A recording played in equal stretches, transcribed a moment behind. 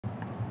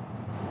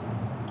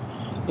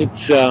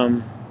It's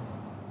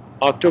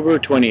October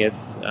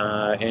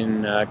 20th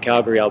in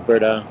Calgary,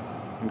 Alberta,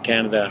 in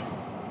Canada,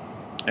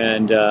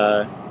 and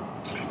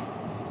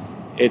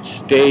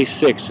it's day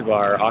 6 of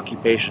our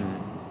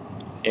occupation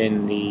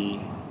in the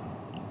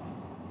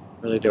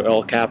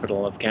oil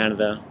capital of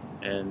Canada,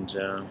 and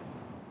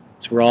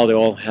it's where all the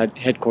oil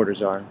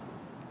headquarters are.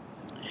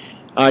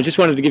 I just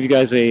wanted to give you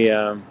guys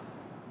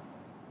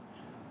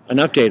an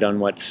update on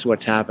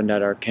what's happened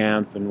at our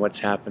camp and what's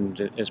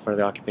happened as part of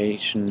the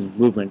occupation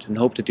movement, and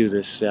hope to do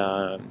this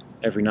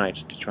every night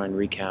to try and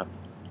recap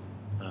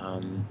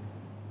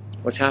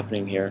what's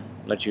happening here,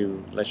 let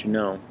you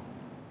know.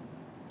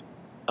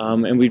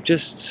 And we've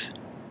just,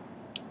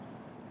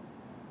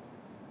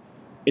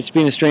 it's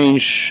been a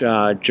strange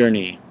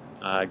journey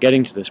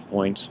getting to this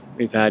point.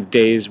 We've had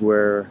days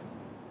where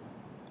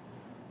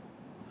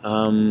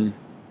we're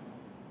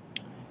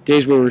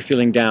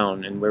feeling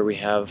down, and where we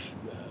have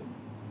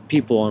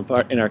people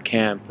in our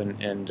camp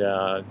and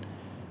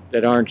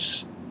that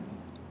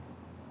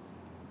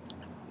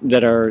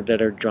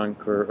are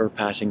drunk or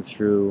passing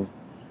through,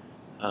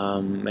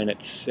 and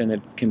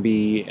it can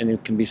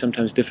be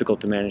sometimes difficult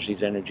to manage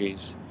these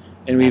energies.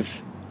 And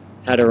we've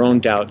had our own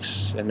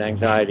doubts and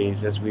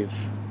anxieties as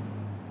we've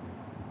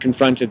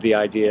confronted the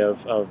idea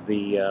of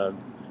the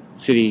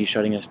city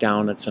shutting us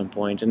down at some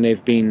point, and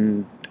they've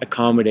been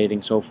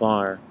accommodating so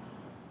far.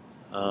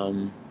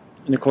 And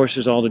of course,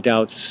 there's all the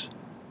doubts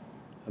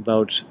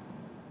about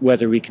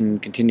whether we can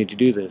continue to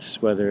do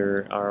this,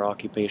 whether our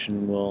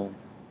occupation will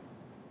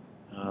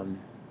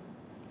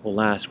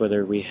last,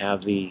 whether we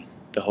have the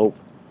hope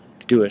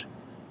to do it,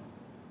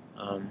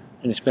 and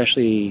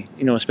especially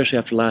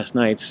after last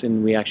night's,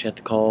 and we actually had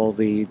to call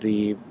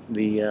the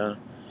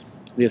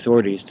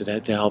authorities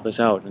to help us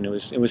out, and it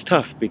was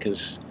tough,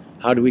 because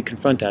how do we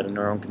confront that in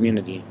our own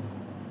community?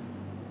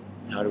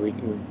 How do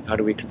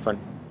we confront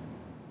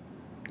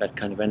that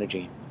kind of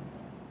energy?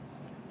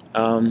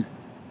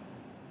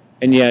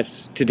 And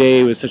yet,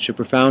 today was such a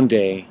profound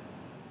day.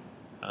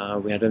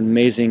 We had an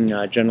amazing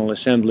General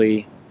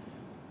Assembly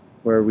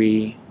where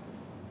we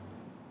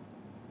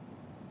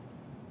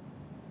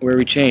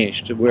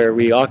changed, where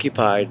we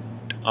occupied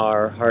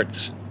our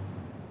hearts.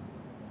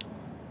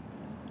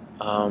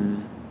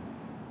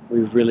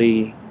 We've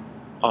really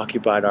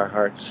occupied our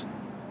hearts,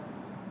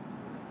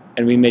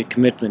 and we made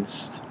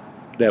commitments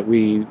that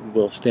we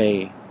will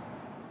stay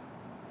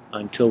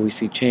until we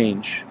see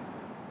change.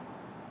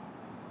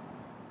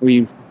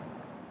 We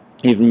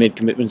even made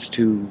commitments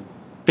to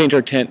paint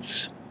our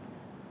tents,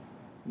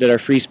 that our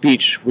free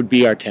speech would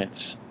be our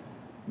tents.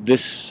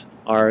 This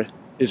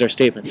is our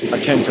statement. Our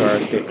tents are our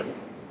statement.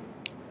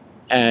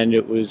 And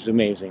it was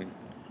amazing.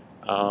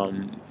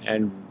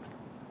 And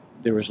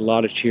there was a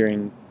lot of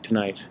cheering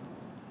tonight.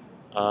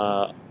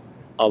 A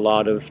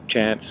lot of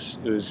chants.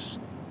 It was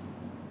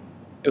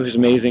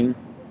amazing.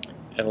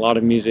 And a lot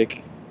of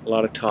music, a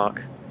lot of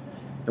talk.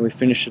 And we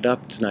finished it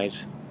up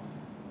tonight.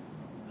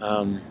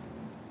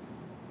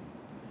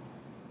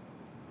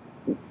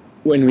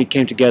 When we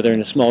came together in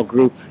a small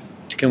group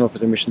to come up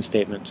with a mission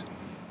statement.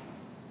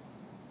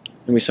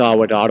 And we saw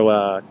what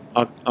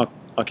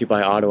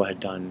Occupy Ottawa had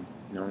done,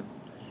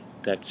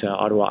 that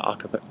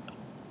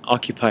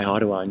Occupy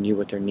Ottawa knew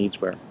what their needs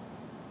were.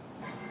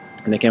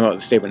 And they came out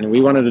with a statement, and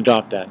we wanted to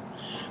adopt that.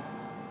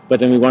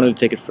 But then we wanted to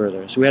take it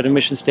further. So we had a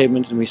mission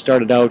statement, and we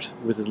started out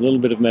with a little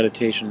bit of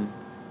meditation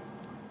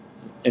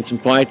and some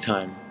quiet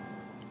time.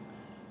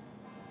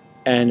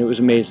 And it was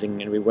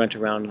amazing, and we went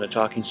around in a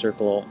talking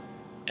circle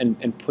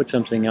and put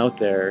something out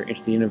there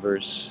into the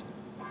universe,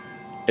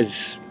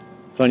 as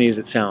funny as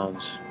it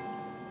sounds.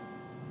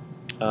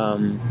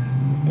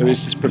 It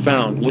was just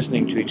profound,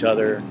 listening to each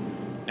other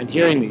and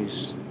hearing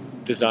these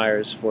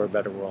desires for a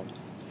better world.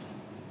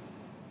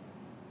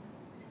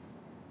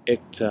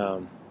 It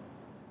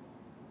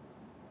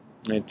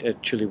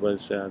truly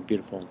was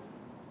beautiful.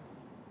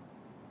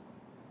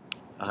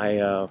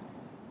 I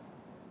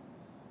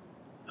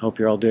hope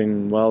you're all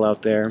doing well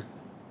out there.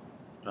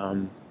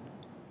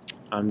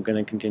 I'm going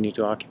to continue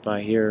to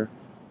occupy here.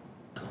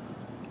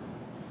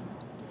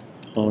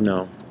 Oh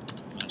no.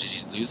 Did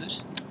you lose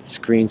it? The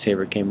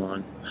screensaver came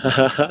on.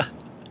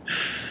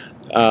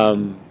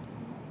 I'm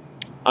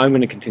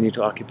going to continue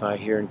to occupy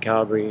here in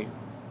Calgary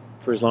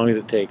for as long as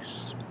it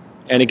takes.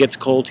 And it gets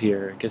cold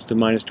here. It gets to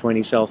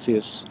 -20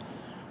 Celsius.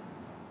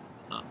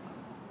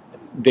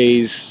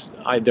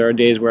 There are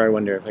days where I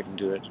wonder if I can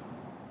do it.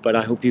 But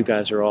I hope you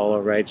guys are all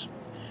alright.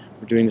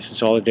 We're doing this in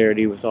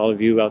solidarity with all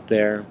of you out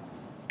there.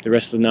 The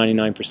rest of the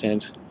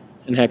 99%,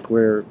 and heck,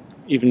 we're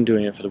even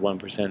doing it for the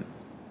 1%.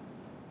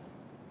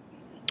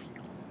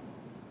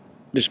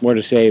 There's more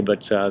to say,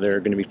 but there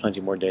are going to be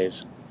plenty more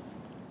days.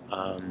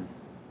 I'm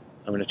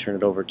going to turn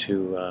it over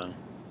to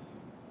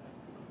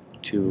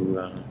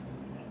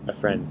a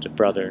friend, a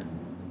brother,